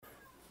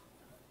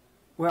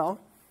Well,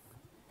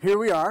 here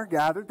we are,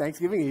 gathered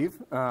Thanksgiving Eve,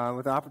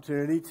 with an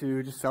opportunity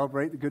to just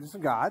celebrate the goodness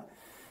of God.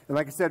 And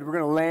like I said, we're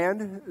going to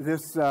land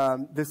this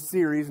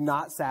series,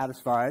 Not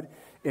Satisfied,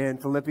 in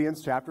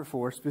Philippians chapter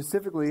 4,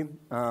 specifically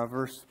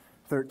verse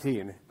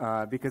 13,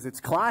 because it's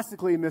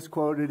classically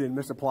misquoted and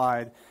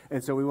misapplied.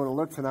 And so we want to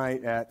look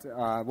tonight at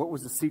what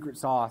was the secret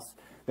sauce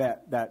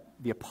that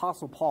the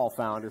Apostle Paul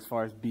found as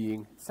far as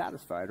being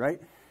satisfied, right?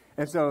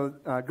 And so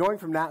going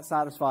from not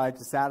satisfied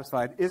to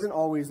satisfied isn't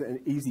always an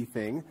easy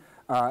thing.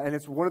 And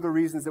it's one of the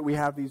reasons that we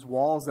have these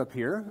walls up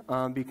here,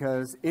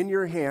 because in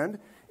your hand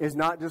is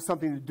not just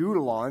something to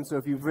doodle on. So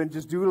if you've been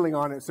just doodling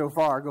on it so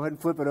far, go ahead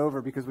and flip it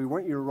over, because we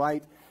want you to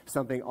write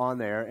something on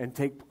there and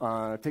take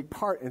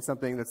part in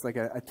something that's like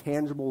a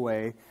tangible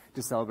way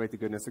to celebrate the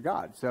goodness of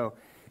God. So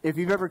if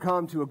you've ever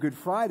come to a Good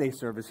Friday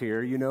service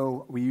here, you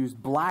know we use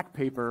black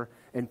paper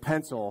and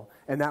pencil,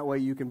 and that way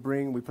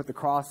we put the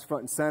cross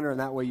front and center, and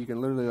that way you can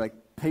literally like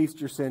paste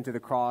your sin to the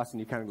cross, and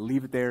you kind of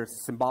leave it there.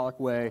 It's a symbolic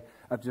way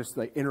of just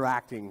like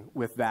interacting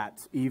with that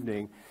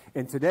evening.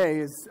 And today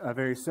is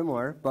very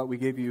similar, but we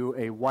give you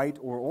a white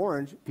or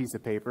orange piece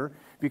of paper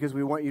because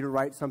we want you to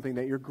write something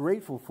that you're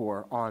grateful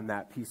for on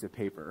that piece of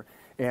paper.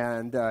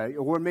 And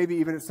or maybe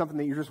even it's something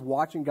that you're just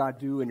watching God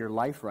do in your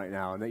life right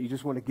now and that you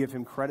just want to give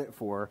him credit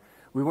for.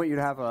 We want you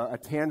to have a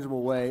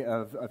tangible way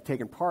of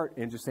taking part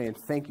in just saying,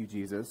 thank you,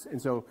 Jesus.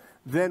 And so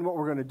then what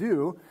we're going to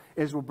do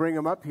is we'll bring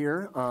them up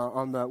here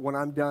when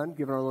I'm done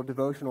giving our little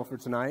devotional for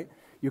tonight.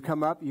 You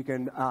come up, you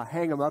can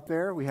hang them up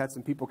there. We had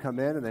some people come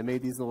in and they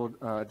made these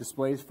little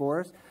displays for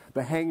us.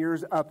 But hang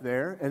yours up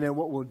there. And then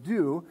what we'll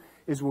do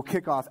is we'll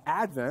kick off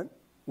Advent,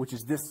 which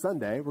is this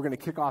Sunday. We're going to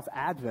kick off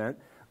Advent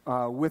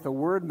with a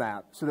word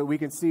map so that we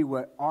can see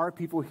what our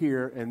people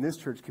here in this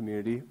church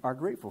community are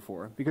grateful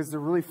for. Because it's a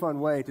really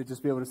fun way to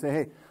just be able to say,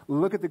 hey,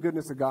 look at the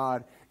goodness of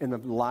God in the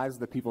lives of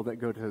the people that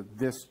go to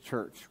this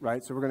church,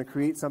 right? So we're going to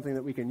create something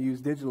that we can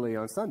use digitally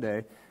on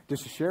Sunday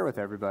just to share with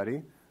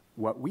everybody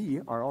what we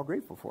are all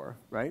grateful for,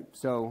 right?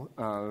 So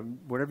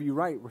whatever you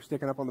write, we're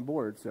sticking up on the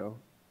board, so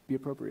be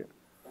appropriate.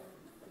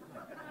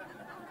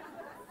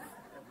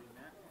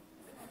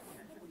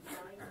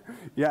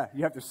 Yeah,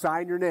 you have to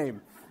sign your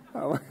name.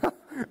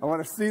 I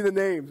want to see the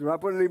names. We're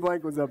not putting any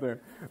blank ones up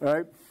there. All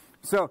right?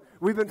 So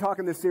we've been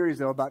talking this series,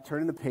 though, about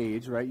turning the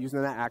page, right,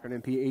 using that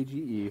acronym,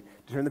 PAGE,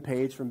 to turn the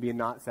page from being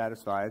not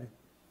satisfied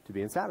to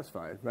being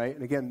satisfied, right?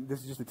 And again, this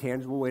is just a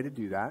tangible way to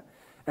do that.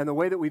 And the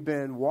way that we've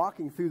been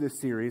walking through this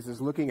series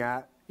is looking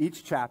at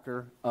each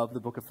chapter of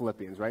the book of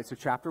Philippians, right? So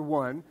chapter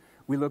 1,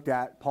 we looked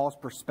at Paul's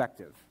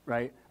perspective,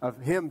 right, of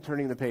him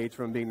turning the page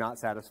from being not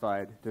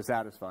satisfied to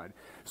satisfied.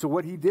 So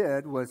what he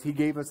did was he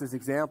gave us his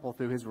example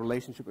through his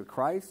relationship with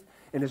Christ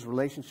and his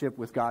relationship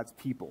with God's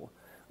people,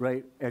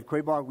 right? At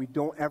Quaybog, we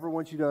don't ever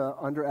want you to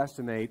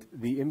underestimate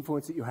the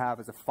influence that you have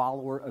as a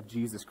follower of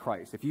Jesus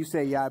Christ. If you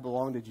say, yeah, I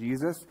belong to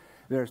Jesus,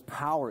 there's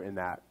power in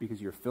that because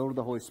you're filled with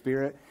the Holy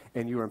Spirit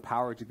and you are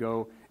empowered to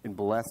go and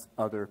bless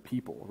other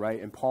people,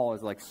 right? And Paul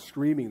is like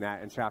screaming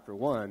that in chapter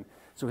 1.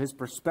 So his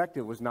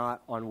perspective was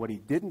not on what he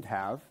didn't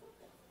have,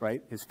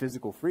 right? His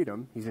physical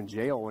freedom. He's in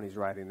jail when he's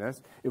writing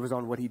this. It was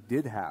on what he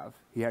did have.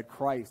 He had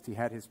Christ. He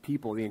had his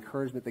people, the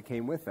encouragement that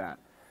came with that.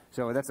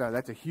 So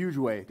that's a huge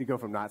way to go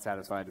from not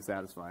satisfied to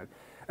satisfied.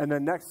 And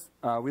then next,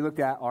 we looked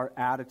at our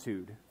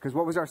attitude. Because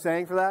what was our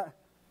saying for that?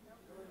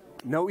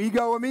 No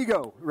ego,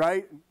 amigo,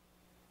 right?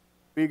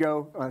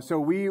 Ego. So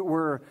we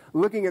were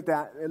looking at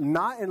that,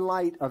 not in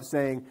light of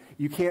saying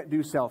you can't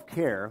do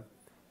self-care.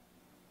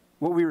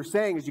 What we were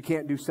saying is you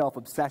can't do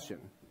self-obsession,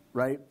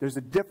 right? There's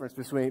a difference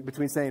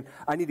between saying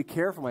I need to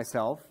care for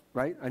myself,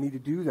 right? I need to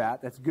do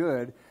that. That's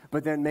good.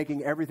 But then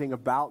making everything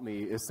about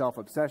me is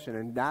self-obsession.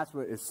 And that's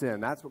what is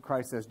sin. That's what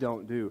Christ says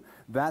don't do.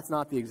 That's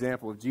not the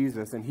example of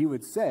Jesus. And he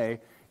would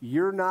say,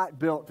 you're not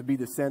built to be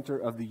the center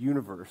of the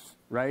universe,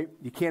 right?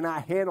 You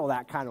cannot handle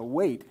that kind of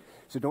weight.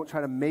 So don't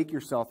try to make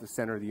yourself the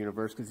center of the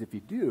universe, because if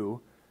you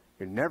do,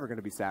 you're never going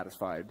to be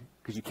satisfied,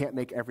 because you can't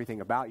make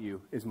everything about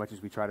you as much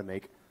as we try to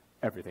make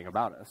everything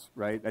about us,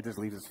 right? That just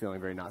leaves us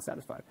feeling very not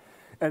satisfied.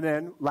 And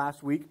then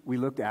last week we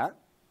looked at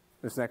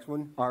this next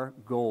one, our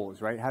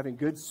goals, right? Having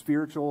good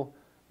spiritual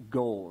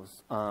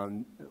goals.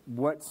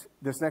 What's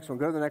this next one?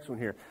 Go to the next one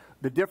here.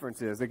 The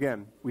difference is,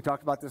 again, we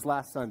talked about this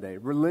last Sunday.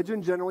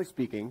 Religion, generally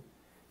speaking,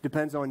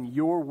 depends on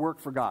your work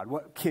for God.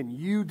 What can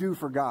you do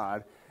for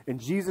God? And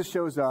Jesus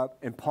shows up,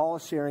 and Paul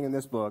is sharing in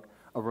this book,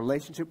 a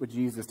relationship with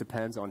Jesus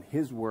depends on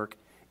his work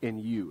in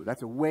you.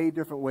 That's a way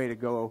different way to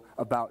go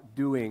about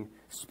doing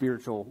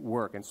spiritual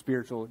work and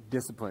spiritual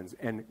disciplines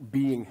and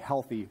being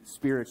healthy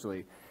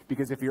spiritually.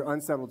 Because if you're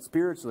unsettled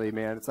spiritually,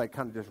 man, it's like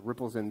kind of just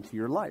ripples into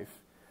your life,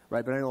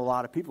 right? But I know a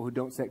lot of people who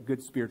don't set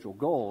good spiritual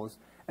goals,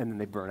 and then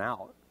they burn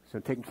out. So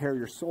taking care of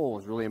your soul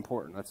is really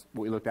important. That's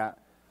what we looked at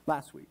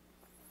last week.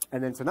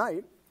 And then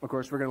tonight, of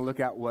course, we're going to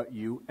look at what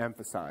you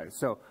emphasize.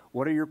 So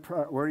what are you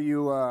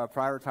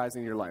prioritizing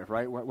in your life,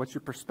 right? What's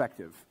your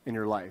perspective in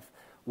your life?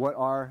 What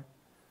are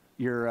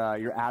your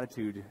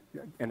attitude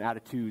and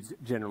attitudes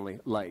generally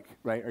like,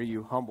 right? Are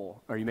you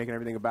humble? Are you making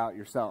everything about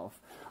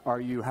yourself? Are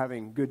you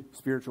having good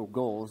spiritual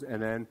goals?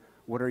 And then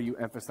What are you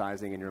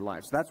emphasizing in your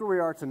life? So that's where we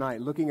are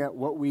tonight, looking at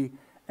what we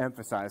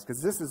emphasize,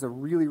 because this is a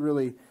really,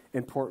 really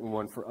important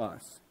one for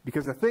us.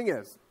 Because the thing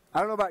is, I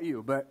don't know about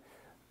you, but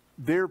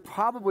there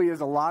probably is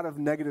a lot of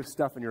negative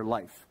stuff in your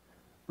life,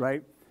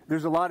 right?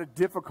 There's a lot of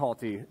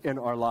difficulty in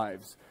our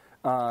lives.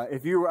 I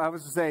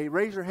was to say,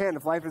 raise your hand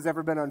if life has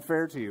ever been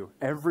unfair to you.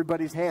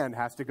 Everybody's hand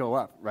has to go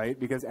up, right?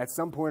 Because at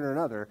some point or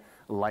another,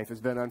 life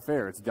has been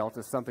unfair. It's dealt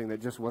us something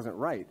that just wasn't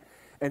right.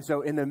 And so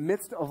in the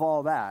midst of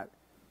all that,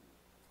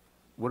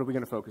 what are we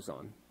going to focus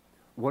on?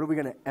 What are we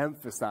going to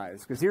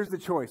emphasize? Because here's the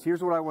choice.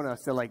 Here's what I want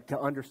us to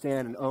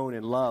understand and own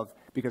and love,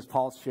 because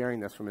Paul's sharing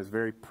this from his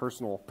very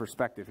personal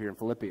perspective here in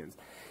Philippians.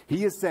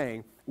 He is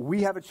saying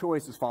we have a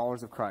choice as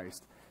followers of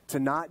Christ to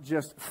not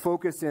just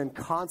focus in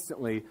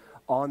constantly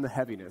on the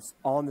heaviness,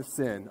 on the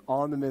sin,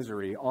 on the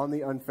misery, on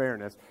the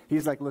unfairness.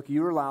 He's like, look,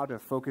 you're allowed to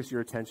focus your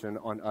attention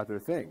on other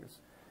things.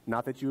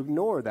 Not that you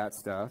ignore that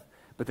stuff,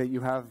 but that you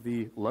have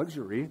the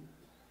luxury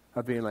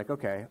of being like,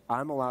 okay,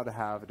 I'm allowed to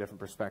have a different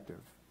perspective.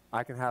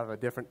 I can have a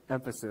different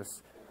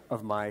emphasis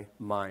of my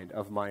mind,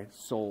 of my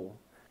soul.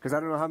 Because I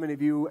don't know how many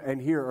of you in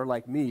here are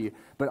like me,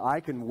 but I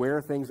can wear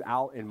things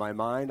out in my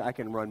mind. I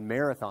can run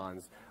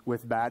marathons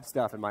with bad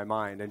stuff in my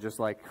mind and just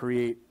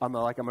create. I'm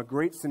a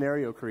great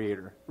scenario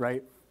creator,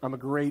 right? I'm a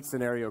great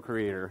scenario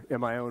creator in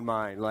my own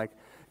mind,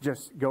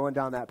 just going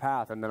down that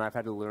path. And then I've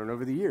had to learn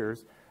over the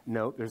years,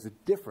 no, there's a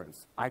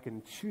difference. I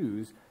can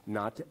choose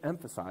not to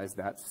emphasize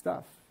that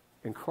stuff.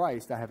 In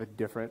Christ, I have a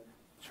different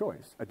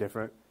choice, a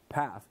different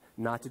path,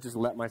 not to just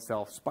let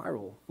myself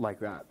spiral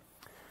like that.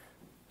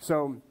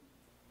 So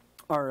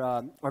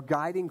our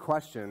guiding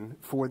question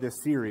for this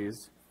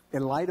series,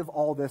 in light of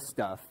all this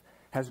stuff,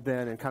 has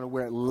been, and kind of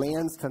where it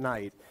lands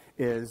tonight,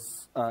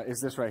 is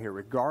this right here.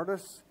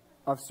 Regardless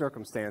of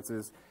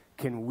circumstances,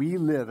 can we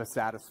live a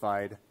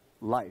satisfied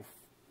life,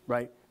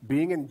 right?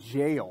 Being in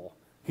jail,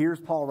 here's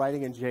Paul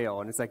writing in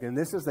jail, and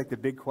this is the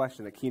big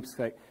question that keeps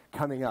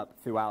coming up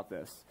throughout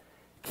this.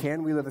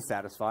 Can we live a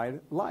satisfied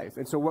life?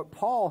 And so what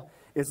Paul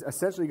is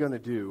essentially going to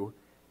do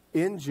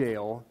in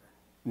jail,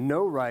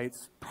 no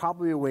rights,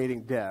 probably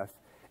awaiting death,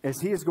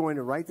 is he is going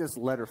to write this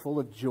letter full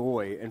of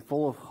joy and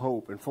full of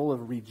hope and full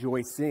of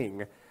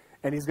rejoicing,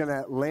 and he's going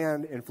to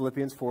land in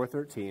Philippians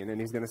 4:13,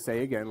 and he's going to say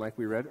again, like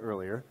we read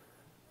earlier,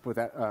 put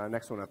that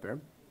next one up there,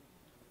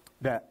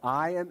 that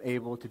I am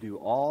able to do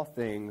all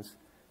things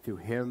through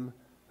him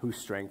who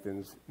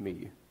strengthens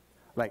me.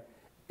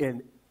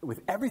 With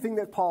everything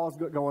that Paul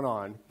is going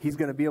on, he's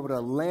going to be able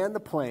to land the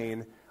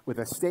plane with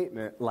a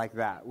statement like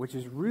that, which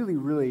is really,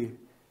 really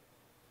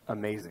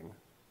amazing,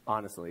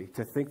 honestly,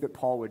 to think that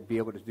Paul would be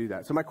able to do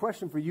that. So my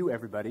question for you,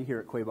 everybody, here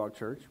at Quabog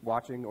Church,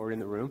 watching or in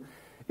the room,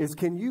 is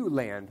can you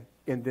land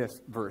in this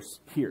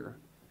verse here?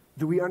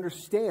 Do we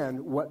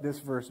understand what this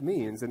verse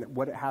means and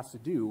what it has to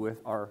do with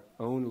our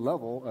own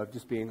level of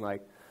just being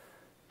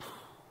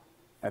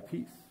at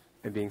peace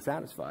and being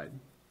satisfied?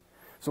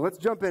 So let's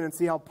jump in and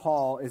see how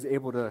Paul is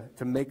able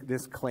to make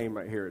this claim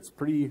right here. It's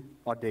pretty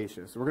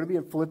audacious. We're going to be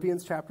in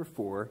Philippians chapter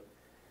 4,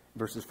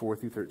 verses 4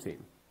 through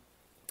 13.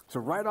 So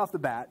right off the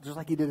bat, just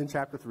like he did in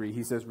chapter 3,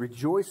 he says,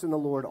 rejoice in the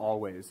Lord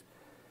always.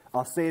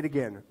 I'll say it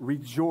again,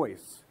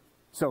 rejoice.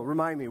 So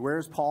remind me, where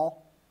is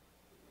Paul?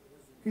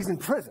 He's in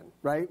prison,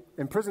 right?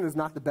 And prison is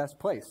not the best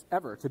place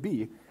ever to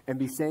be and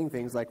be saying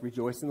things like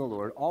rejoice in the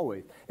Lord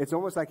always. It's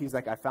almost like he's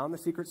like, I found the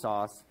secret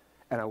sauce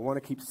and I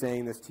want to keep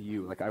saying this to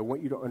you. I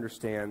want you to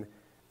understand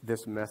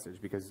this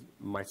message because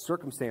my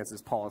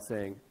circumstances, Paul is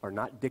saying, are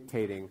not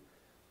dictating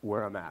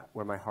where I'm at,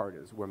 where my heart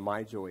is, where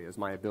my joy is,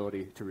 my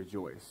ability to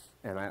rejoice.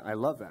 And I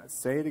love that.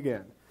 Say it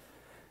again.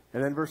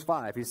 And then verse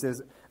 5, he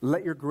says,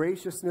 let your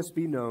graciousness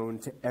be known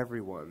to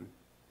everyone.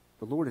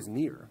 The Lord is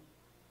near.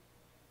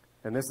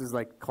 And this is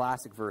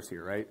classic verse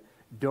here, right?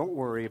 Don't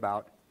worry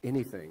about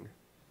anything,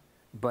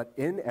 but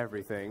in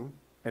everything,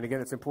 and again,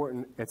 it's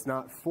important, it's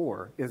not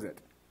for, is it?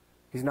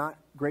 He's not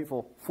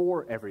grateful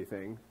for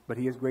everything, but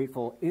he is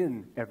grateful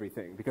in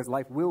everything because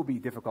life will be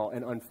difficult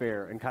and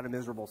unfair and kind of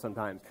miserable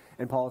sometimes.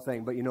 And Paul is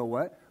saying, but you know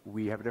what?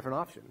 We have a different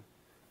option.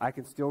 I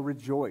can still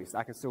rejoice.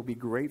 I can still be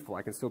grateful.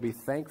 I can still be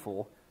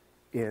thankful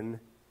in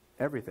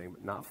everything,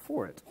 but not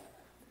for it.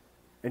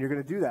 And you're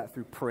going to do that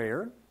through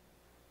prayer,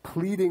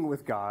 pleading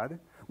with God,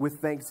 with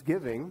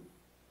thanksgiving,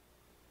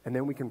 and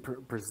then we can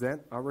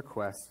present our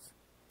requests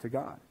to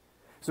God.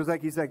 So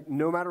it's he's like,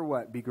 no matter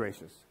what, be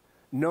gracious.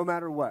 No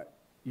matter what,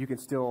 you can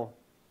still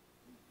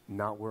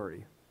not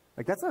worry.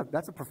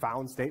 That's a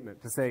profound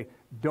statement to say,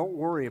 don't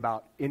worry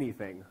about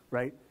anything,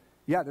 right?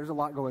 Yeah, there's a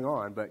lot going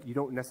on, but you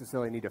don't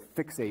necessarily need to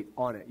fixate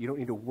on it. You don't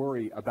need to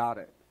worry about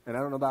it. And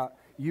I don't know about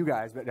you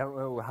guys, but I don't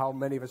know how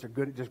many of us are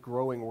good at just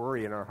growing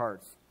worry in our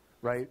hearts,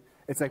 right?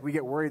 It's we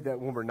get worried that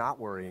when we're not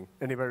worrying.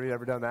 Anybody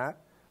ever done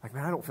that?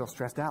 Man, I don't feel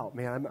stressed out.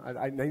 Man,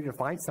 I need to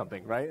find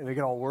something, right? And they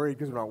get all worried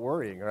because we're not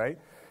worrying, right?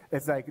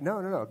 It's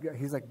no.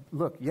 He's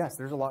look, yes,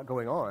 there's a lot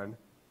going on,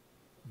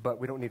 but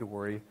we don't need to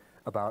worry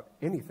about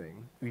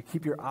anything. You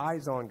keep your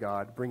eyes on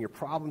God, bring your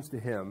problems to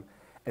him,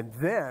 and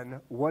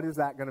then what is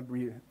that going to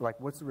be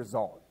what's the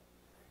result?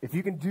 If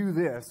you can do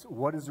this,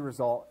 what is the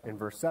result in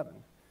verse 7?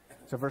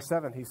 So verse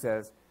 7, he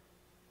says,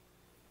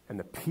 And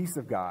the peace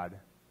of God,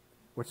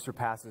 which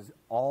surpasses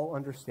all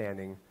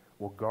understanding,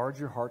 will guard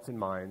your hearts and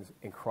minds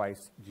in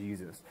Christ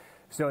Jesus.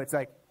 So it's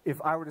like, if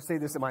I were to say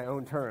this in my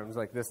own terms,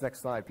 like this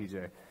next slide,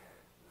 PJ,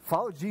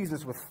 follow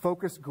Jesus with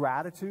focused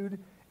gratitude,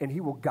 and he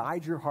will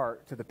guide your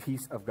heart to the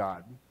peace of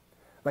God.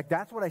 Like,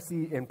 that's what I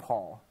see in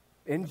Paul.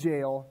 In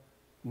jail,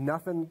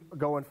 nothing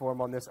going for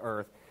him on this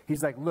earth.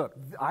 He's like, look,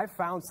 I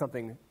found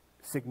something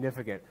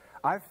significant.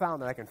 I've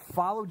found that I can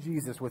follow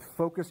Jesus with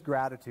focused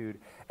gratitude,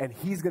 and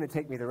he's going to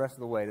take me the rest of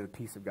the way to the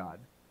peace of God.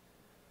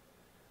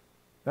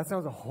 That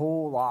sounds a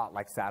whole lot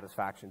like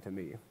satisfaction to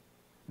me.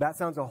 That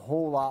sounds a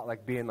whole lot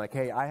like being like,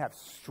 hey, I have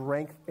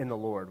strength in the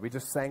Lord. We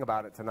just sang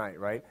about it tonight,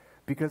 right?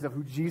 Because of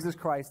who Jesus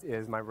Christ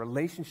is, my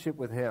relationship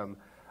with him,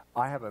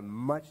 I have a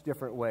much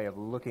different way of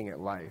looking at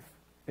life.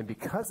 And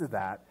because of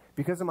that,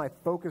 because of my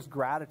focused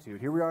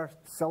gratitude, here we are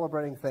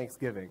celebrating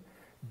Thanksgiving.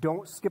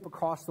 Don't skip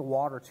across the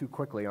water too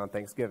quickly on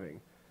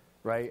Thanksgiving,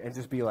 right? And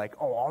just be like,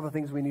 oh, all the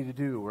things we need to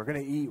do. We're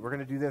going to eat. We're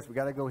going to do this. We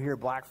got to go here,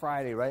 Black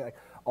Friday, right? Like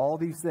all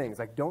these things.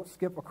 Like, don't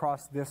skip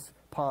across this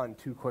pond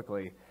too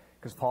quickly.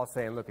 Because Paul's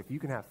saying, look, if you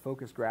can have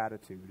focused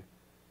gratitude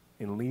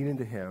and lean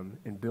into him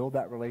and build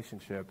that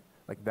relationship,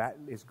 like that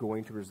is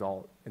going to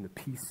result in the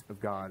peace of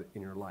God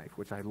in your life,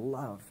 which I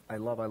love. I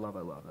love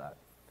that.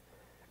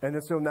 And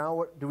then so now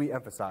what do we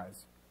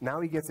emphasize?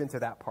 Now he gets into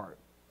that part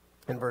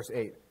in verse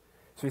 8.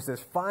 So he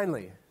says,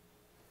 finally,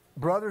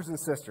 brothers and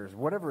sisters,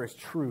 whatever is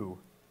true,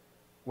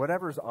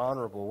 whatever is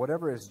honorable,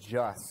 whatever is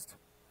just,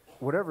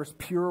 whatever is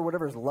pure,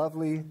 whatever is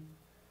lovely,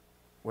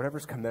 whatever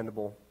is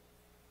commendable,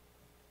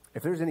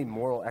 if there's any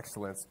moral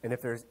excellence, and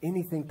if there's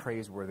anything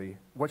praiseworthy,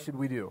 what should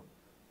we do?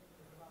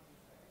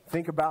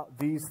 Think about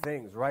these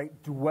things, right?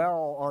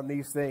 Dwell on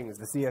these things.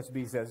 The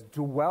CSB says,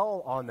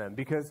 dwell on them,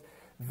 because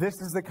this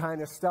is the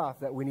kind of stuff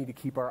that we need to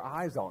keep our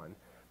eyes on.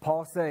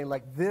 Paul's saying,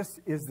 like, this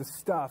is the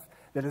stuff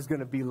that is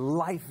going to be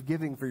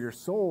life-giving for your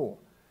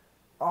soul.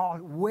 Oh,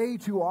 way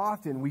too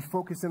often we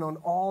focus in on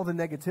all the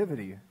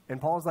negativity.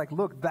 And Paul's like,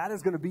 look, that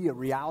is going to be a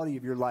reality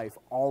of your life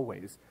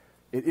always.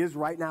 It is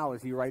right now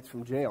as he writes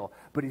from jail.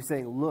 But he's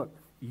saying, look,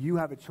 you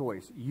have a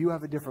choice. You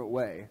have a different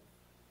way.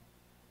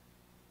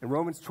 In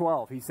Romans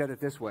 12, he said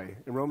it this way.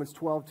 In Romans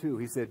 12:2,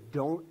 he said,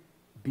 don't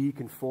be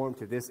conformed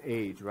to this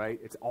age, right?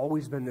 It's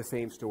always been the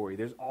same story.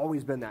 There's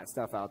always been that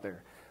stuff out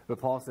there. But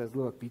Paul says,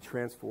 look, be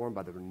transformed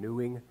by the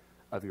renewing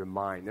of your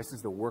mind. This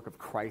is the work of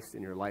Christ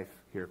in your life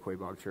here at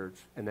Quabog Church.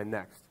 And then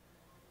next.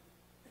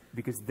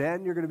 Because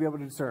then you're going to be able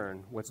to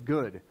discern what's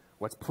good,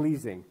 what's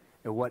pleasing,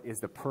 and what is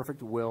the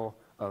perfect will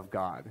of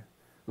God.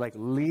 Like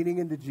leaning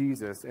into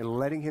Jesus and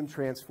letting him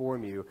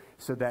transform you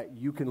so that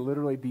you can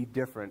literally be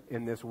different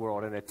in this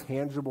world in a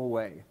tangible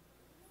way.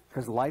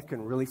 Because life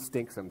can really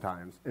stink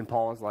sometimes. And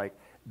Paul is like,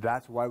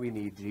 that's why we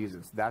need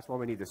Jesus. That's why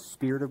we need the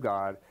Spirit of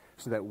God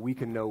so that we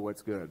can know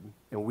what's good.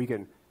 And we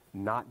can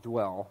not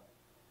dwell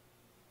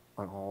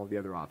on all the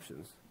other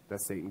options that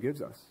Satan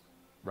gives us,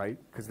 right?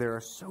 Because there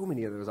are so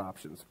many of those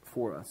options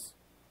for us.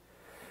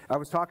 I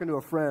was talking to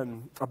a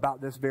friend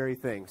about this very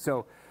thing.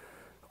 So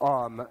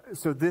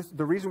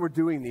the reason we're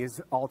doing these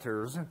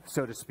altars,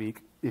 so to speak,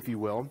 if you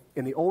will,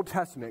 in the Old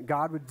Testament,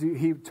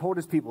 he told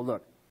his people,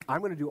 look, I'm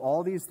going to do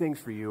all these things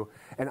for you,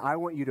 and I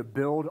want you to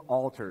build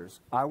altars.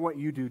 I want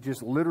you to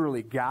just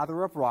literally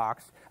gather up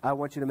rocks. I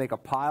want you to make a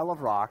pile of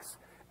rocks,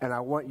 and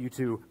I want you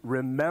to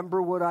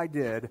remember what I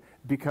did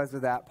because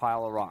of that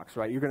pile of rocks,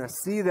 right? You're going to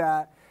see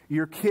that.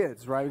 Your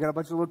kids, right? We got a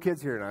bunch of little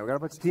kids here tonight. We got a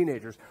bunch of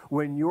teenagers.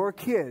 When your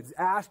kids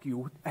ask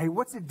you, hey,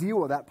 what's the deal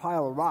with that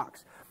pile of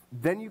rocks?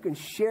 Then you can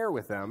share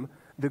with them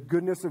the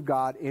goodness of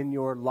God in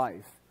your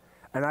life.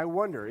 And I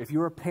wonder, if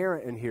you're a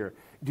parent in here,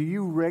 do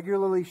you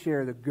regularly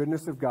share the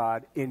goodness of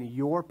God in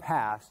your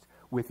past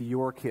with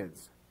your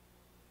kids?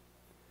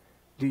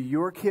 Do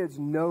your kids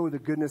know the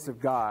goodness of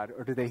God,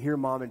 or do they hear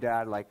mom and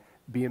dad like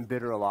being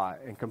bitter a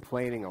lot and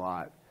complaining a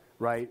lot,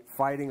 right?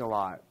 Fighting a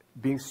lot,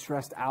 being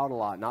stressed out a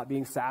lot, not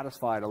being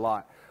satisfied a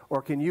lot?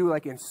 Or can you,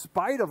 like, in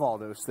spite of all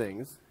those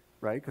things,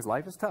 right? Because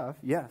life is tough,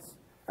 yes.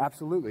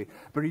 Absolutely.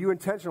 But are you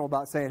intentional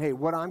about saying, hey,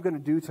 what I'm going to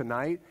do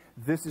tonight,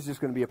 this is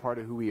just going to be a part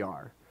of who we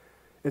are?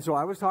 And so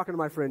I was talking to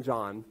my friend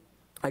John.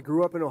 I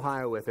grew up in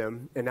Ohio with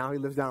him, and now he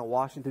lives down in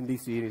Washington,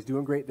 D.C., and he's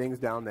doing great things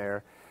down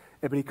there.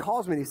 But he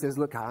calls me and he says,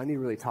 look, I need to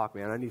really talk,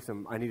 man. I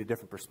need a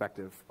different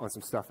perspective on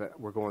some stuff that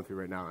we're going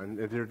through right now. And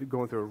they're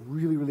going through a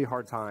really, really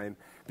hard time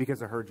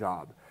because of her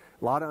job.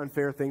 A lot of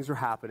unfair things are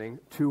happening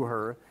to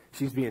her.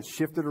 She's being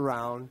shifted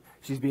around.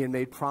 She's being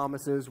made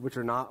promises which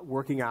are not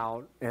working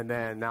out. And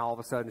then now all of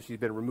a sudden she's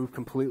been removed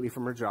completely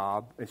from her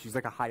job. And she's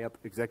like a high-up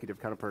executive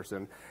kind of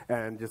person.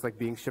 And just like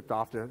being shipped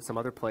off to some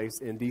other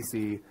place in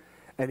D.C.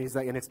 And he's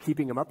like, and it's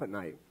keeping him up at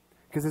night.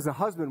 Because as a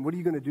husband, what are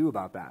you going to do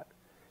about that?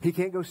 He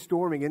can't go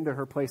storming into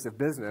her place of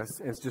business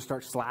and just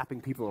start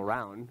slapping people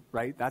around,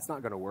 right? That's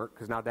not going to work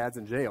because now dad's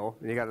in jail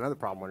and you got another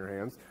problem on your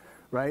hands,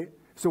 right?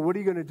 So what are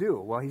you going to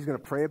do? Well, he's going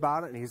to pray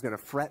about it, and he's going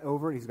to fret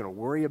over it. He's going to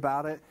worry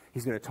about it.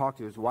 He's going to talk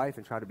to his wife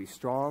and try to be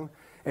strong.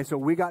 And so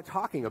we got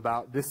talking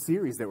about this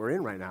series that we're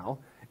in right now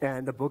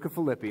and the book of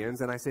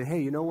Philippians. And I said,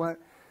 hey, you know what?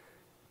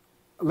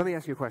 let me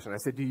ask you a question. I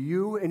said, do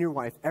you and your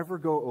wife ever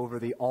go over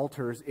the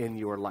altars in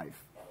your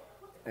life?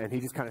 And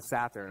he just kind of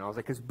sat there, and I was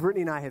like, because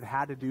Brittany and I have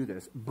had to do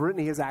this.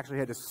 Brittany has actually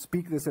had to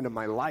speak this into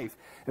my life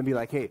and be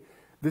like, hey,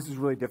 this is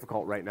really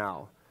difficult right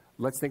now.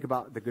 Let's think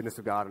about the goodness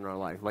of God in our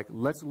life. Like,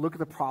 let's look at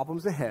the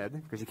problems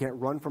ahead, because you can't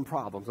run from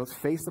problems. Let's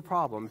face the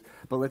problems,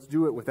 but let's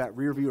do it with that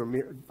rear view or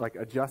mirror, like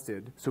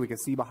adjusted, so we can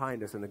see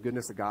behind us and the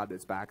goodness of God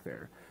that's back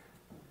there.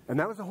 And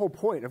that was the whole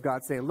point of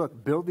God saying,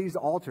 look, build these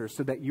altars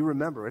so that you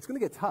remember. It's going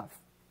to get tough.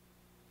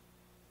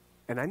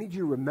 And I need you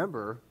to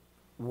remember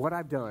what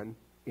I've done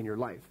in your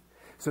life.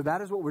 So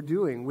that is what we're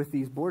doing with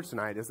these boards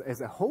tonight, is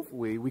that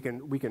hopefully we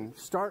can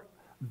start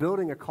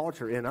building a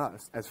culture in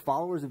us as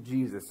followers of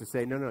Jesus to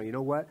say, no, you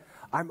know what?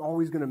 I'm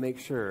always going to make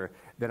sure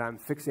that I'm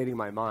fixating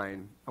my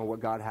mind on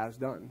what God has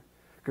done.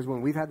 Because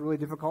when we've had really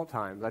difficult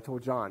times, I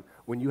told John,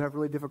 when you have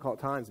really difficult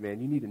times,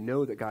 man, you need to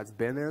know that God's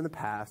been there in the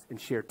past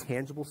and share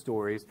tangible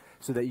stories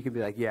so that you can be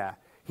like, yeah,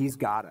 he's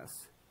got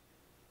us.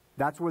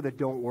 That's where the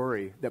don't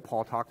worry that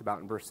Paul talked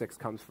about in verse 6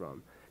 comes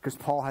from. Because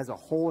Paul has a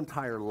whole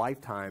entire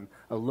lifetime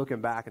of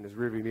looking back in his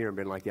rearview mirror and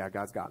being like, yeah,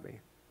 God's got me.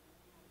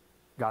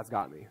 God's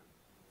got me.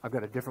 I've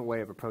got a different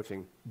way of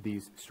approaching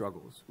these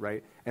struggles,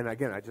 right? And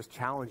again, I just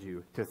challenge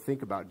you to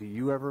think about, do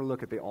you ever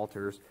look at the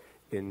altars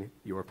in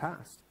your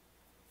past?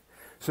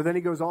 So then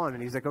he goes on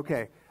and he's like,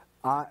 okay,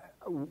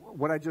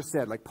 what I just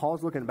said, like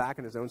Paul's looking back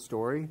in his own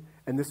story,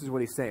 and this is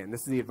what he's saying.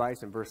 This is the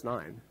advice in verse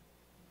 9.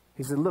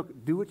 He said,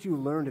 look, do what you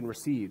learned and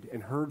received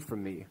and heard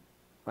from me.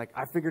 Like,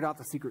 I figured out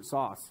the secret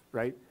sauce,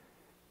 right?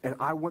 And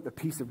I want the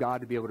peace of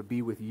God to be able to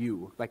be with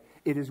you. Like,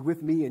 it is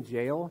with me in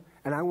jail,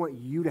 and I want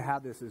you to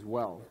have this as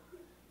well.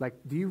 Like,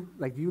 do you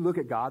look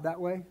at God that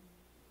way?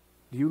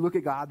 Do you look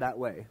at God that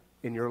way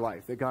in your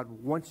life? That God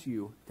wants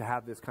you to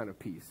have this kind of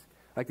peace?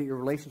 Like, that your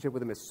relationship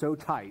with him is so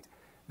tight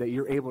that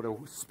you're able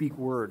to speak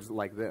words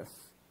like this?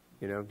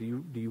 You know, do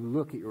you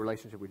look at your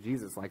relationship with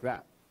Jesus like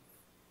that?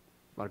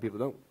 A lot of people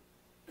don't.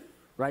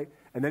 Right?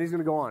 And then he's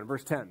going to go on,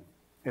 verse 10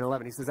 and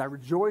 11. He says, I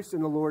rejoice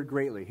in the Lord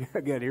greatly.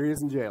 Again, here he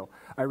is in jail.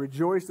 I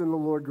rejoice in the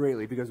Lord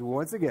greatly because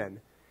once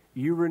again,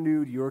 you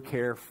renewed your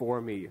care for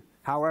me.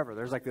 However,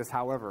 there's like this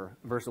however,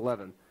 verse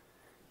 11.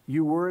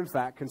 You were, in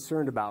fact,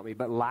 concerned about me,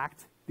 but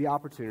lacked the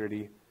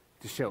opportunity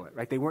to show it.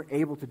 Right? They weren't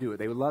able to do it.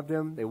 They loved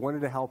him. They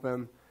wanted to help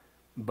him,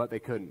 but they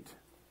couldn't.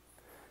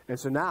 And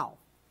so now,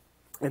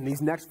 in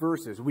these next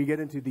verses, we get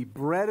into the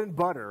bread and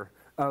butter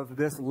of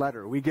this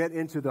letter. We get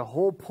into the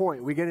whole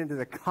point. We get into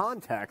the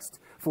context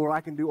for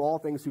I can do all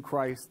things through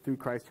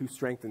Christ who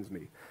strengthens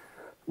me.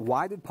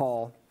 Why did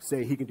Paul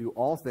say he can do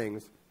all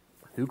things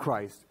through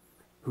Christ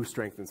who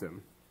strengthens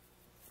him?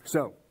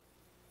 So,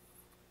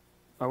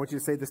 I want you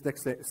to say this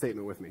next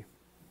statement with me.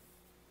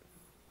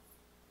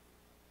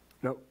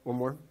 No, one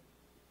more.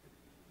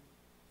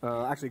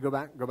 Actually, go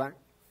back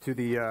to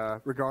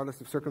the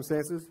regardless of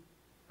circumstances.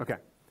 Okay,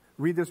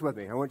 read this with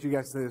me. I want you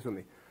guys to say this with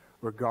me.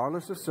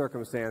 Regardless of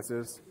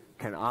circumstances,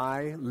 can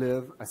I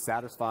live a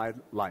satisfied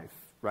life,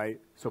 right?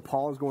 So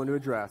Paul is going to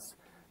address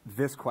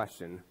this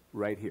question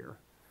right here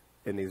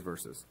in these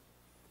verses.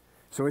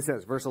 So he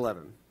says, verse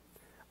 11,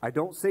 I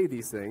don't say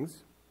these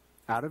things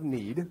out of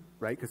need,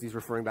 right? Because he's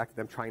referring back to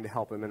them trying to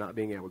help him and not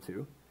being able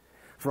to.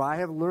 For I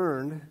have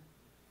learned,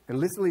 and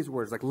listen to these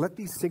words, like let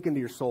these sink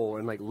into your soul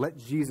and like let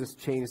Jesus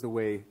change the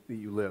way that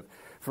you live.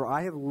 For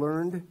I have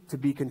learned to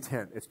be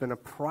content. It's been a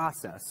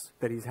process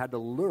that he's had to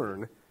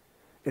learn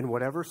in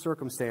whatever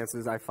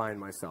circumstances I find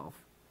myself.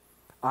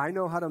 I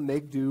know how to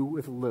make do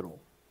with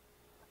little.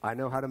 I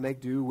know how to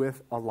make do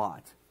with a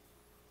lot.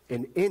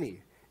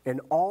 In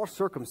all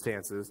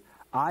circumstances,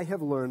 I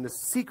have learned the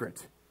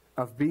secret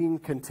of being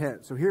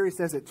content. So here he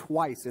says it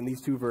twice in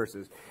these two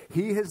verses.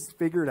 He has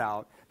figured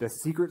out the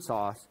secret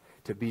sauce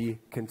to be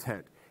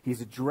content.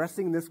 He's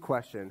addressing this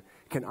question,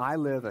 can I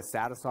live a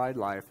satisfied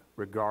life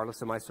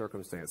regardless of my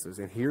circumstances?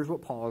 And here's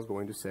what Paul is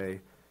going to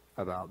say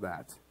about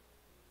that.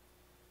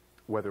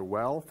 Whether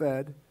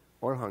well-fed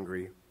or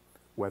hungry,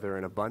 whether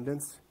in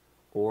abundance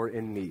or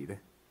in need.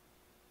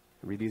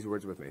 Read these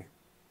words with me.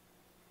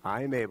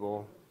 I am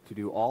able to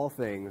do all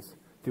things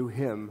through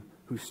him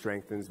who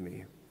strengthens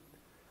me.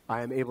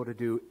 I am able to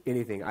do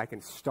anything. I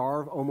can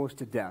starve almost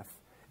to death,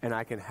 and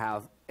I can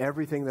have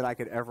everything that I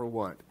could ever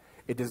want.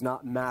 It does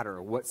not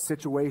matter what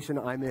situation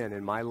I'm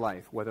in my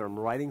life, whether I'm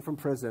writing from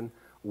prison,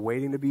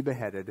 waiting to be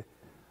beheaded,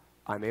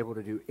 I'm able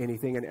to do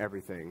anything and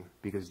everything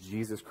because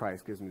Jesus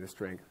Christ gives me the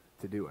strength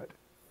to do it.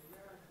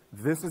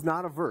 This is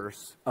not a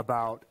verse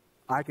about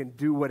I can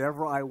do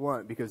whatever I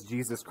want because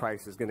Jesus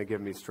Christ is going to give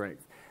me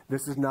strength.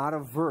 This is not a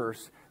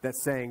verse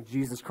that's saying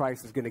Jesus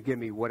Christ is going to give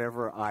me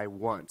whatever I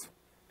want.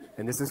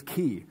 And this is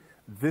key.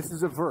 This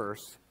is a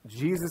verse,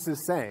 Jesus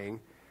is saying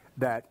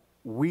that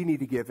we need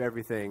to give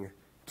everything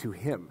to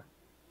him.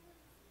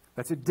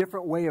 That's a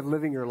different way of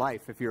living your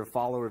life if you're a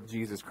follower of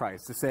Jesus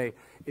Christ. To say,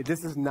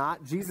 Jesus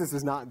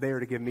is not there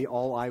to give me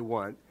all I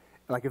want.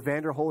 Like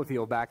Evander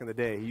Holyfield back in the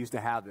day, he used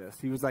to have this.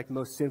 He was like the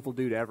most sinful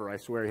dude ever, I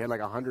swear. He had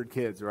like 100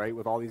 kids, right,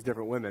 with all these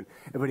different women.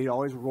 But he'd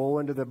always roll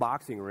into the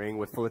boxing ring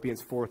with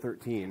Philippians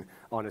 4:13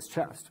 on his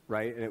chest,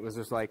 right? And it was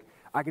just like,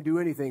 I can do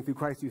anything through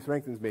Christ who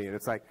strengthens me. And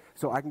it's like,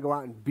 so I can go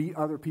out and beat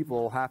other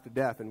people half to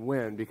death and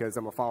win because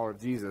I'm a follower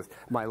of Jesus.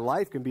 My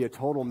life can be a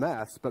total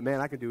mess, but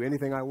man, I can do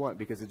anything I want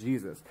because of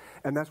Jesus.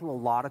 And that's what a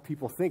lot of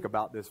people think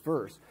about this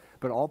verse.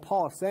 But all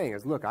Paul is saying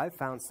is, look, I've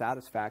found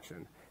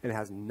satisfaction, and it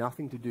has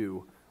nothing to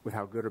do with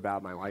how good or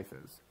bad my life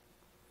is.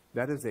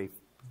 That is a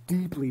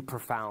deeply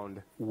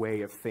profound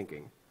way of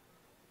thinking,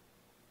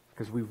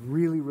 because we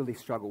really, really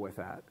struggle with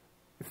that.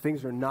 If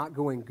things are not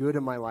going good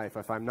in my life,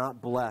 if I'm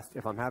not blessed,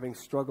 if I'm having a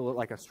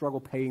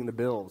struggle paying the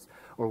bills,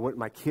 or what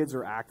my kids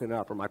are acting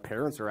up, or my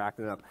parents are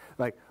acting up,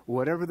 like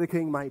whatever the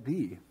thing might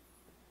be,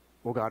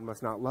 well, God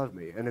must not love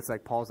me. And it's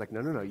like Paul's like,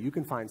 no, you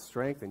can find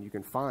strength and you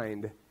can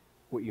find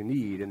what you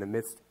need in the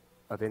midst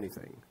of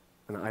anything.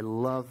 And I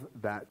love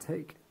that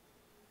take,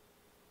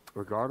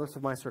 regardless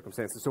of my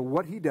circumstances. So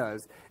what he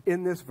does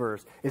in this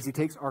verse is he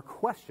takes our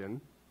question,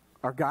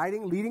 our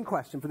guiding, leading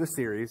question for the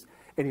series,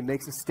 and he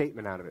makes a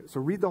statement out of it. So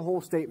read the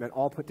whole statement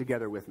all put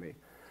together with me.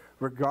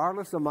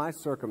 Regardless of my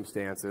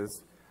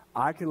circumstances,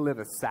 I can live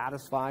a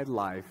satisfied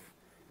life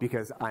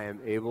because I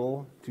am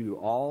able to do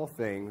all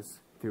things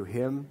through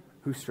him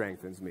who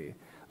strengthens me.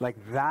 Like,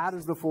 that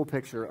is the full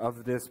picture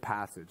of this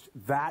passage.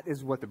 That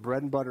is what the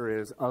bread and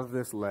butter is of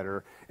this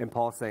letter. And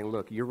Paul's saying,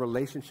 look, your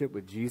relationship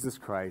with Jesus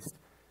Christ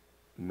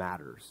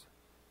matters.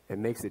 It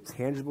makes a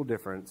tangible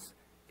difference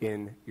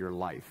in your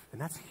life. And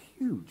that's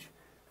huge.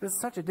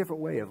 It's such a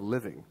different way of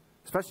living,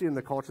 especially in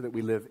the culture that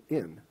we live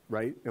in,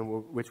 right? In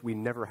which we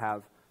never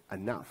have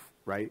enough,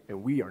 right?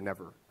 And we are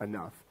never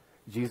enough.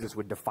 Jesus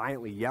would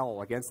defiantly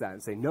yell against that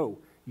and say, no,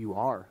 you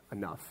are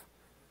enough.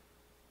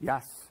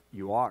 Yes,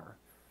 you are,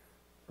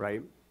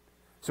 right?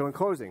 So in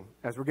closing,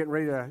 as we're getting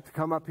ready to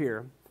come up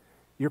here,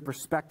 your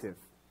perspective,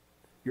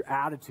 your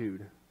attitude,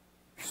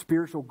 your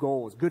spiritual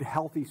goals, good,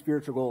 healthy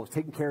spiritual goals,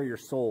 taking care of your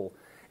soul,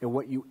 and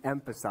what you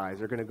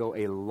emphasize are going to go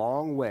a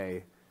long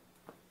way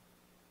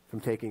from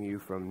taking you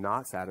from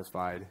not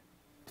satisfied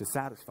to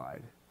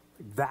satisfied.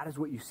 That is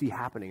what you see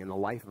happening in the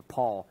life of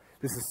Paul.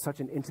 This is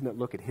such an intimate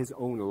look at his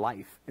own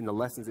life and the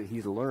lessons that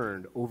he's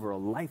learned over a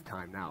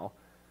lifetime now.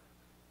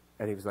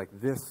 And he was like,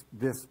 this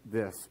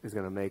is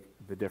going to make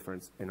the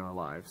difference in our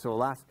lives. So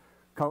last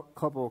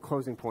couple of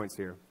closing points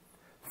here.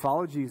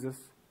 Follow Jesus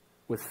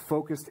with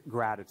focused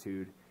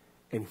gratitude,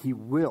 and he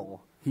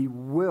will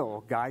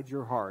guide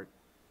your heart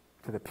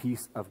to the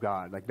peace of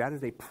God. Like, that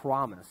is a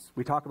promise.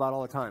 We talk about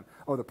all the time,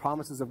 the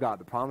promises of God,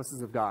 the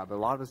promises of God. But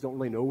a lot of us don't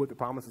really know what the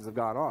promises of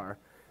God are.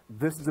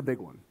 This is a big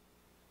one.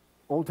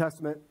 Old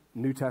Testament,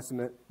 New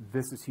Testament,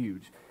 this is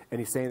huge. And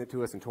he's saying it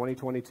to us in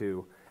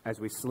 2022 as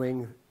we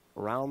sling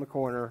around the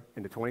corner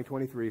into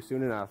 2023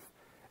 soon enough.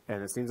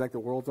 And it seems like the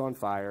world's on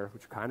fire,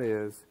 which it kind of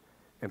is.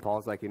 And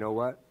Paul's like, you know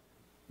what?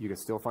 You can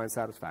still find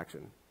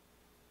satisfaction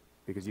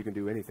because you can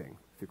do anything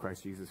through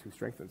Christ Jesus who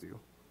strengthens you,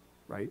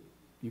 right?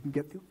 You can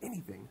get through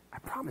anything. I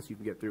promise you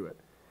can get through it.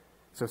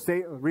 So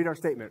read our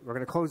statement. We're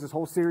going to close this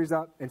whole series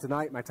up, and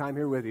tonight, my time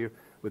here with you,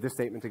 with this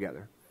statement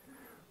together.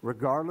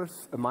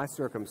 Regardless of my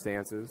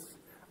circumstances,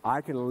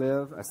 I can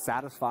live a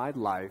satisfied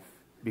life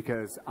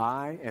because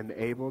I am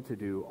able to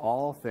do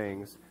all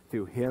things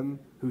through him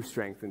who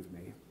strengthens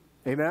me.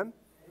 Amen?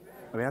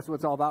 I mean, that's what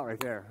it's all about right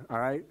there, all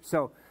right?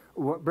 So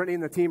Brittany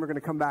and the team are going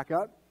to come back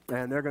up,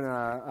 and they're going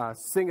to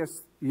sing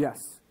us yes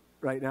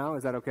right now.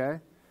 Is that okay?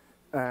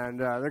 And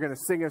they're going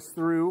to sing us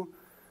through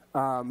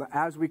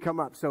as we come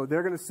up. So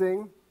they're going to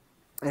sing,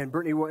 and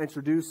Brittany will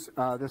introduce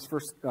this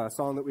first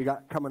song that we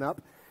got coming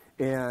up.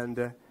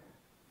 And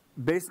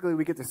basically,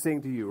 we get to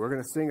sing to you. We're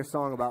going to sing a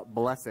song about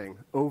blessing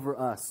over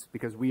us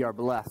because we are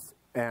blessed.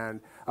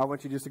 And I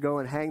want you just to go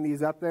and hang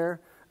these up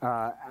there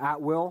at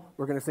will.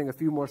 We're going to sing a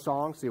few more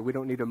songs so we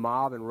don't need to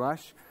mob and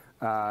rush.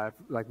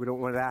 Like we don't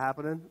want that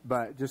happening.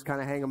 But just kind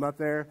of hang them up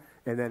there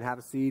and then have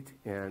a seat.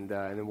 And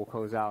then we'll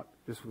close out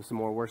just with some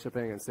more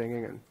worshiping and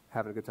singing and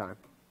having a good time.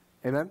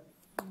 Amen?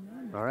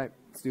 Amen. All right.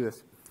 Let's do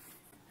this.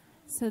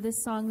 So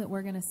this song that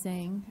we're going to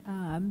sing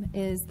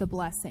is The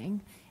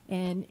Blessing.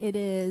 And it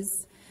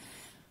is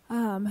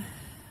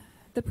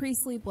the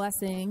priestly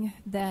blessing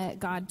that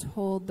God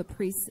told the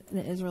priests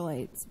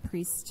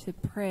to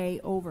pray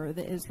over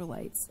the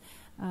Israelites.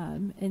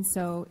 And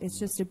so it's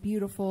just a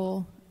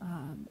beautiful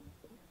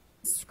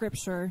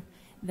scripture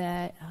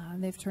that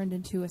they've turned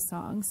into a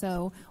song.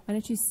 So why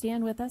don't you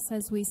stand with us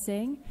as we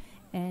sing?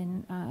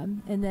 And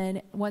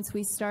then once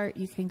we start,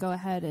 you can go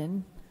ahead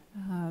and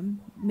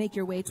make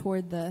your way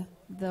toward the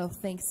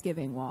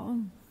Thanksgiving wall.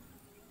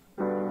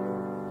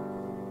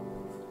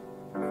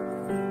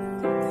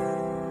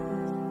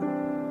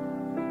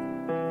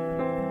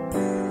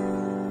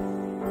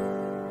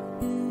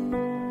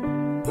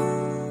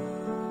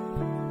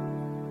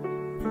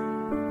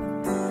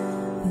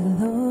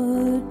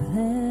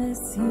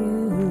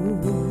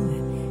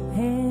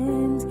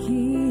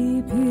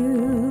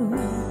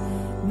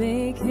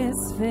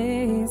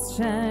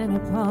 Shine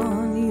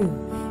upon you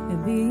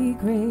and be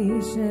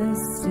gracious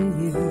to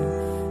you.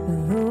 The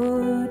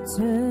Lord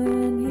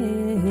turn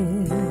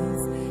his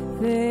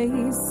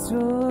face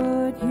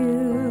toward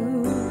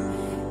you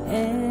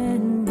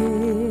and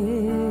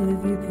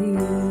give you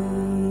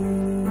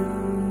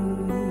peace.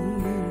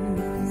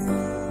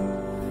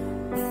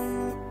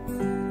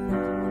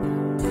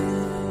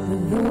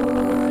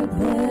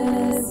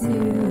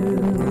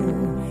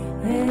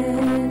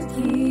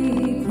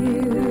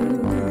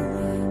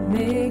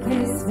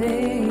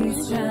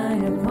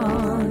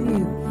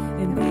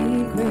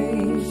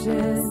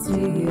 gracious to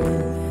you.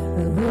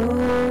 The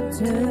Lord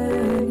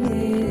turn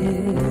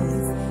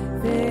his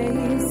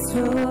face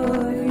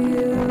toward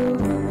you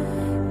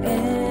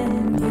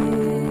and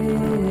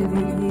give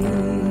you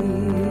peace.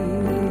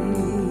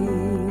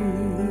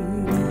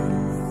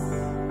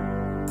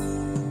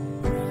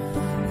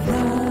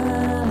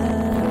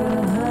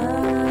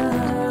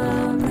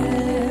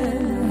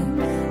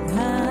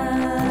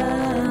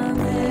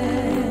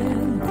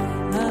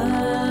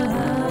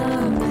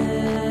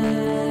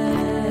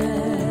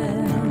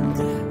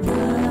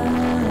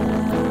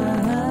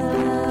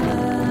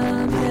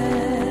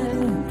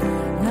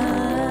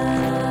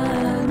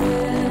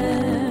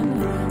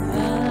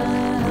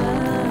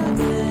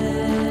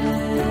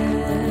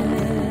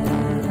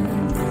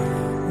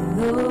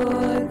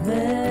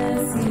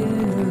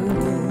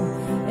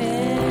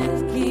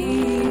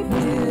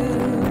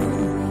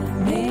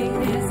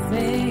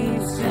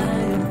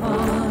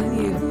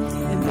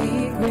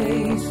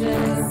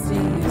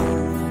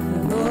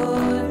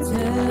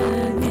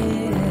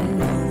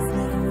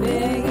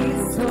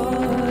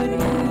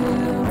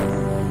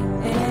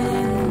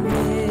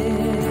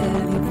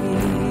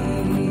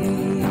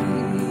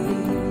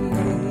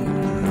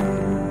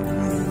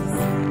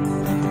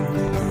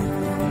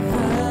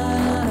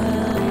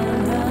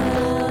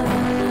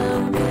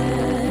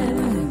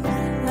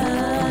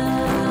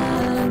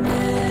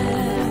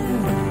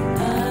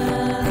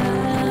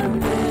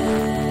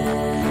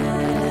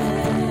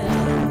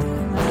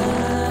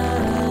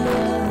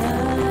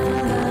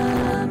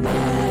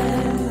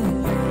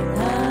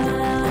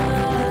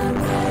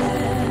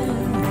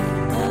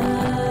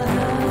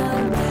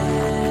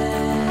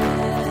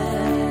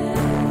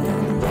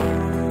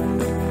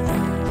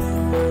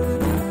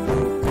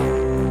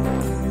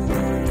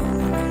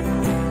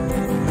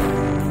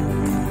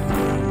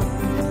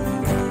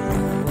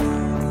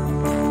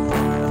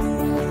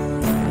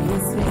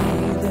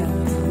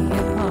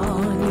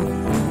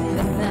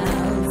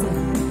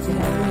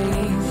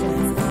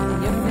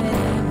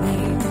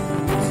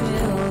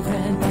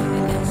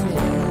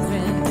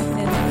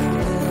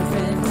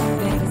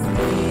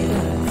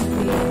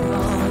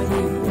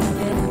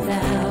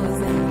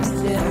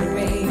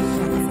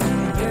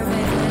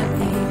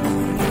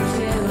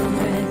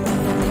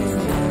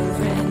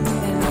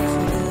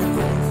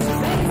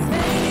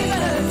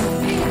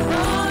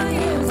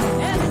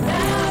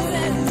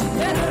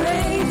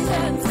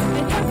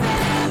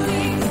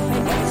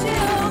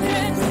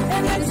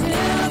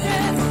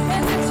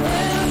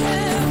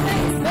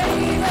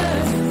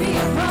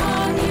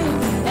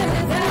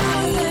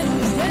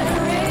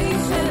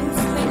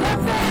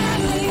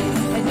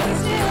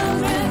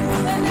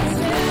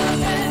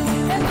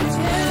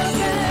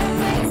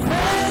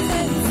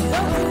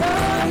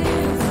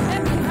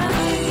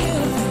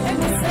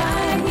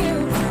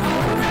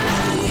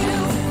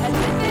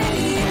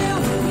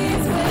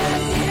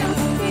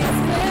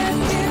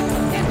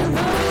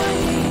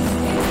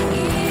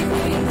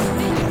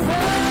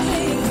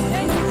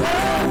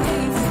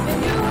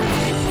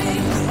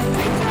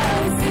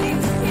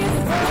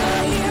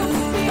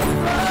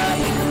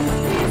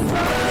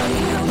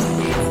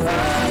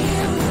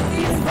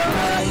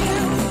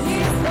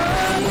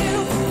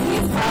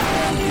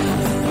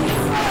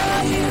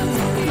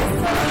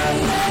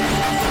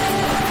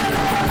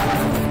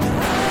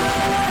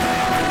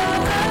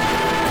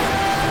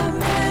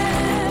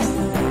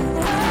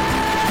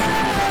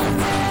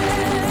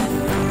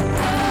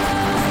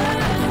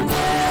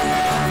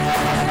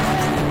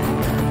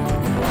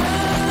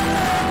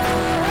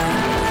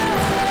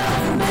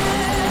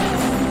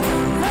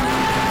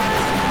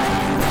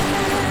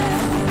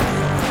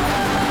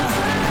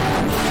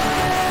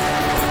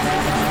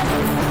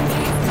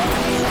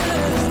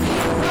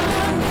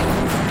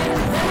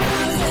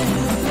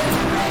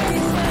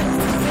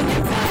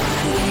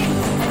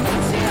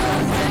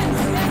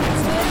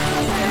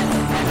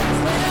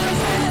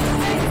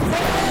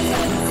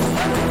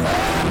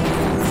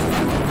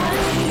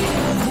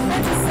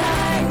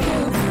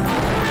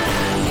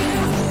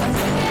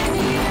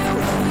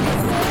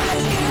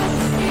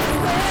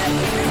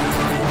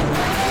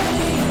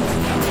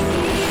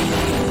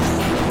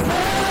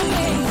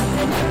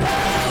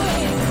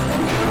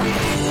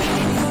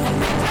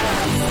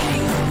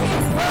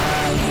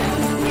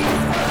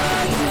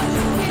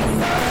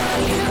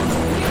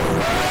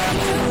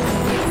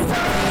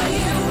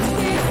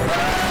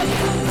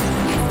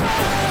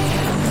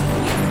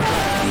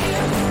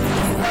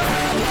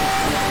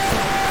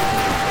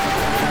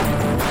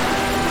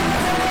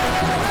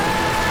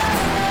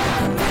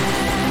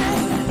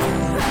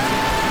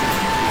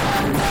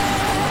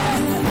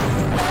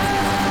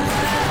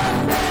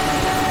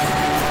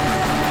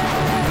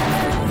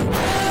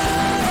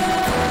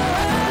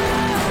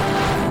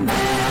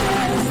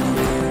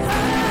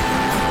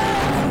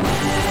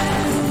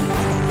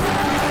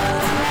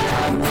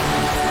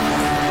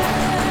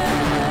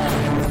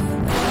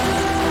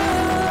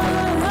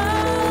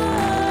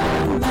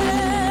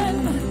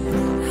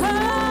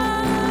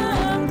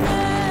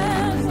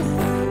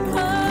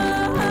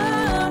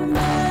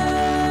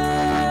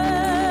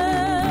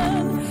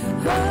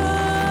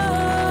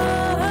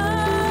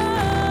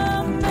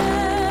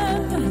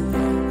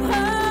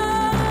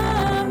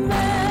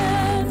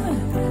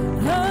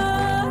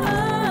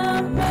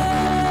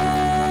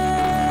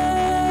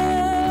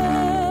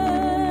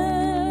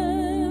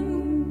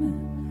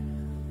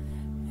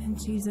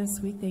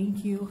 we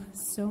thank you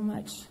so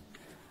much,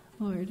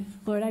 Lord.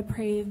 Lord, I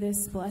pray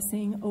this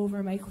blessing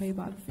over my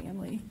Quabog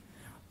family.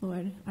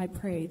 Lord, I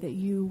pray that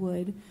you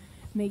would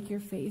make your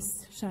face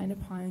shine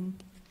upon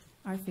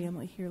our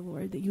family here,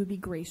 Lord, that you would be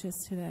gracious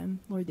to them,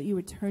 Lord, that you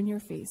would turn your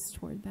face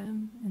toward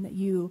them, and that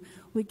you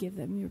would give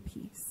them your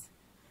peace.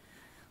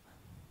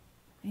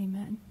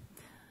 Amen.